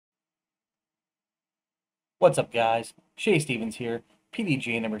What's up, guys? Shay Stevens here,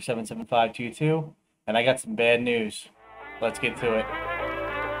 PDG number 77522, and I got some bad news. Let's get to it.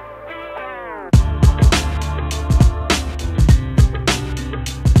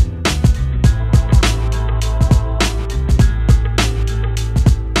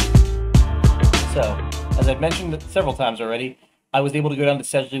 So, as I've mentioned several times already, I was able to go down to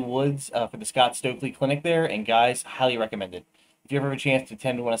Sedgley Woods for the Scott Stokely clinic there, and guys, highly recommend it. If you ever have a chance to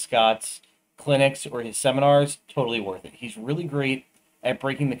attend one of Scott's clinics or his seminars, totally worth it. He's really great at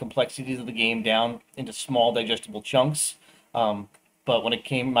breaking the complexities of the game down into small, digestible chunks. But when it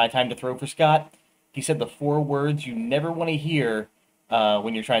came my time to throw for Scott, he said the four words you never want to hear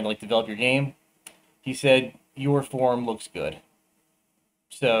when you're trying to develop your game. He said, "Your form looks good."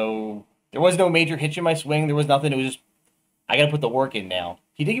 So there was no major hitch in my swing. There was nothing. It was just I got to put the work in now.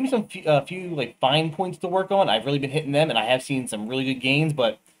 He did give me some few fine points to work on. I've really been hitting them, and I have seen some really good gains.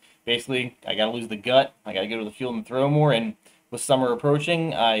 But basically, I got to lose the gut. I got to go to the field and throw more. And with summer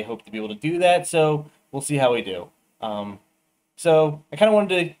approaching, I hope to be able to do that. So we'll see how we do. So I kind of wanted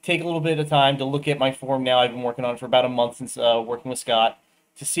to take a little bit of time to look at my form now. I've been working on it for about a month since working with Scott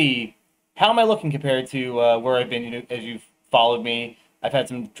to see how am I looking compared to where I've been. As you've followed me, I've had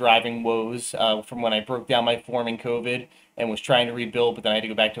some driving woes from when I broke down my form in COVID and was trying to rebuild, but then I had to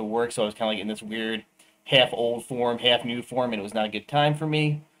go back to work, so I was kind of in this weird half old form, half new form, and it was not a good time for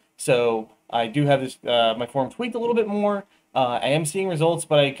me. So I do have this my form tweaked a little bit more. I am seeing results,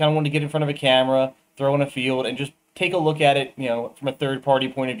 but I kind of wanted to get in front of a camera, throw in a field, and just take a look at it, from a third party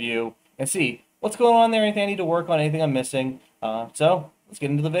point of view, and see what's going on there, anything I need to work on, anything I'm missing. So let's get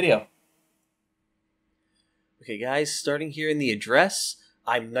into the video. Okay, guys, starting here in the address,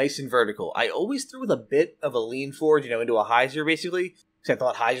 I'm nice and vertical. I always threw with a bit of a lean forward, into a hyzer, basically, because I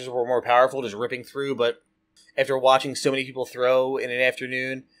thought hyzers were more powerful, just ripping through, but after watching so many people throw in an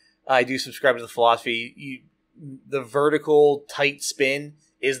afternoon, I do subscribe to the philosophy, the vertical, tight spin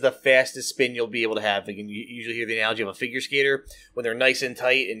is the fastest spin you'll be able to have. You usually hear the analogy of a figure skater. When they're nice and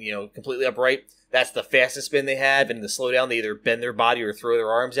tight and, completely upright, that's the fastest spin they have, and in the slowdown, they either bend their body or throw their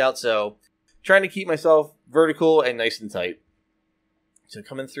arms out, so trying to keep myself vertical and nice and tight. So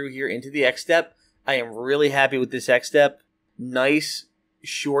coming through here into the X step, I am really happy with this X step. Nice,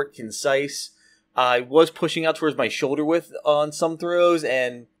 short, concise. I was pushing out towards my shoulder width on some throws,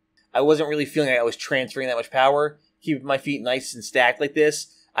 and I wasn't really feeling like I was transferring that much power. Keeping my feet nice and stacked like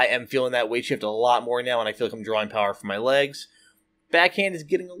this, I am feeling that weight shift a lot more now, and I feel like I'm drawing power from my legs. Backhand is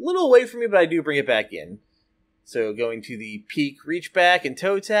getting a little away from me, but I do bring it back in. So going to the peak, reach back, and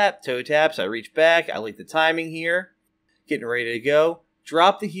toe tap. Toe taps, I reach back. I like the timing here. Getting ready to go.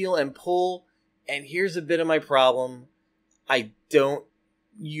 Drop the heel and pull. And here's a bit of my problem. I don't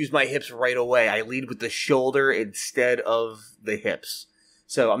use my hips right away. I lead with the shoulder instead of the hips.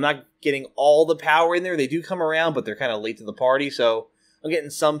 So I'm not getting all the power in there. They do come around, but they're kind of late to the party. So I'm getting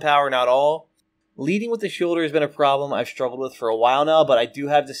some power, not all. Leading with the shoulder has been a problem I've struggled with for a while now, but I do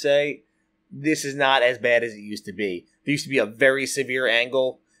have to say, this is not as bad as it used to be. There used to be a very severe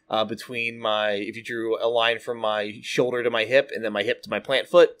angle between if you drew a line from my shoulder to my hip and then my hip to my plant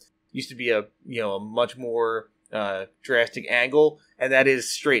foot, used to be a much more drastic angle, and that is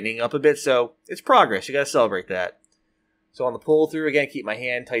straightening up a bit. So it's progress. You got to celebrate that. So on the pull through, again, keep my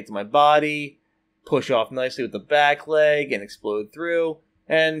hand tight to my body, push off nicely with the back leg, and explode through.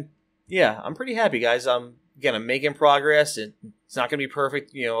 And yeah, I'm pretty happy, guys. I'm making progress. It's not going to be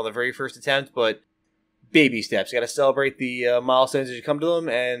perfect, on the very first attempt, but baby steps. You got to celebrate the milestones as you come to them,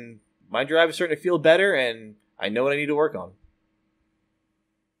 and my drive is starting to feel better, and I know what I need to work on.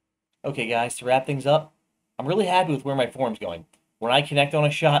 Okay, guys, to wrap things up, I'm really happy with where my form's going. When I connect on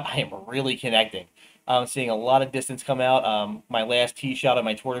a shot, I am really connecting. I'm seeing a lot of distance come out. My last tee shot at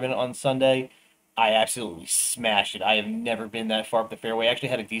my tournament on Sunday, I absolutely smashed it. I have never been that far up the fairway. I actually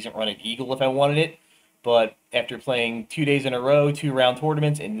had a decent run at Eagle if I wanted it, but after playing 2 days in a row, 2-round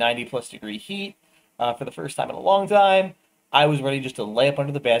tournaments in 90-plus degree heat for the first time in a long time, I was ready just to lay up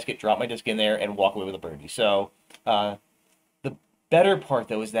under the basket, drop my disc in there, and walk away with a birdie. So the better part,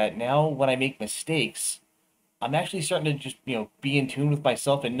 though, is that now when I make mistakes, I'm actually starting to just be in tune with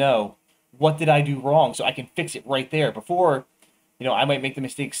myself and know what did I do wrong, so I can fix it right there. Before, I might make the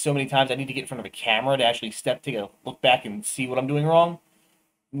mistake so many times I need to get in front of a camera to actually take a look back and see what I'm doing wrong.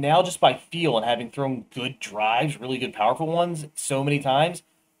 Now, just by feel and having thrown good drives, really good powerful ones, so many times,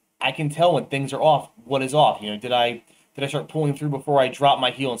 I can tell when things are off. What is off? Did I start pulling through before I dropped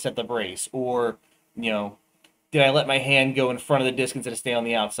my heel and set the brace, or did I let my hand go in front of the disc instead of stay on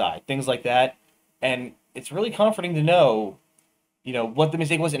the outside? Things like that, and it's really comforting to know, what the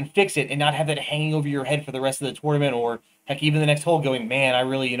mistake was and fix it, and not have that hanging over your head for the rest of the tournament, or heck, even the next hole, going, man, I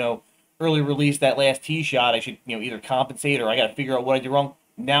really, early release that last tee shot, I should, either compensate or I got to figure out what I did wrong.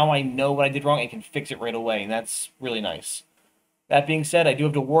 Now I know what I did wrong and can fix it right away, and that's really nice. That being said, I do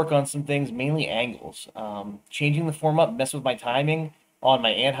have to work on some things, mainly angles. Changing the form up messed with my timing on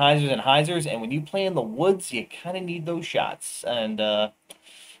my anhyzers and hyzers, and when you play in the woods, you kind of need those shots. And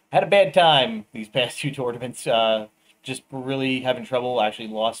had a bad time these past two tournaments. Just really having trouble. I actually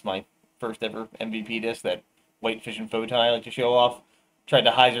lost my first ever MVP disc, that white fish and photon I like to show off. Tried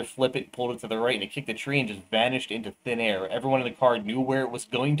to hyzer flip it, pulled it to the right, and it kicked the tree and just vanished into thin air. Everyone in the card knew where it was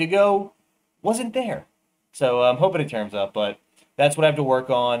going to go, wasn't there. So I'm hoping it turns up, but that's what I have to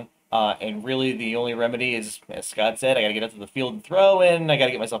work on. And really, the only remedy is, as Scott said, I got to get out to the field and throw, and I got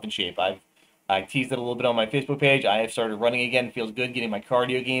to get myself in shape. I teased it a little bit on my Facebook page. I have started running again. It feels good, getting my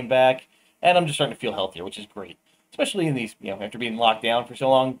cardio game back, and I'm just starting to feel healthier, which is great. Especially in these, after being locked down for so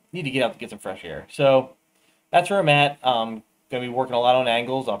long, need to get out to get some fresh air. So that's where I'm at. Going to be working a lot on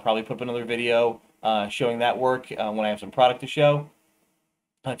angles. I'll probably put up another video showing that work when I have some product to show.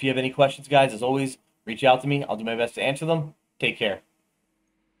 If you have any questions, guys, as always, reach out to me. I'll do my best to answer them. Take care.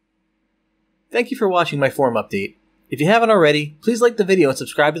 Thank you for watching my forum update. If you haven't already, please like the video and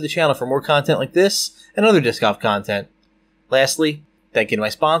subscribe to the channel for more content like this and other disc golf content. Lastly, thank you to my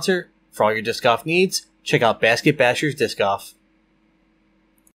sponsor. For all your disc golf needs, check out Basket Bashers Disc Golf.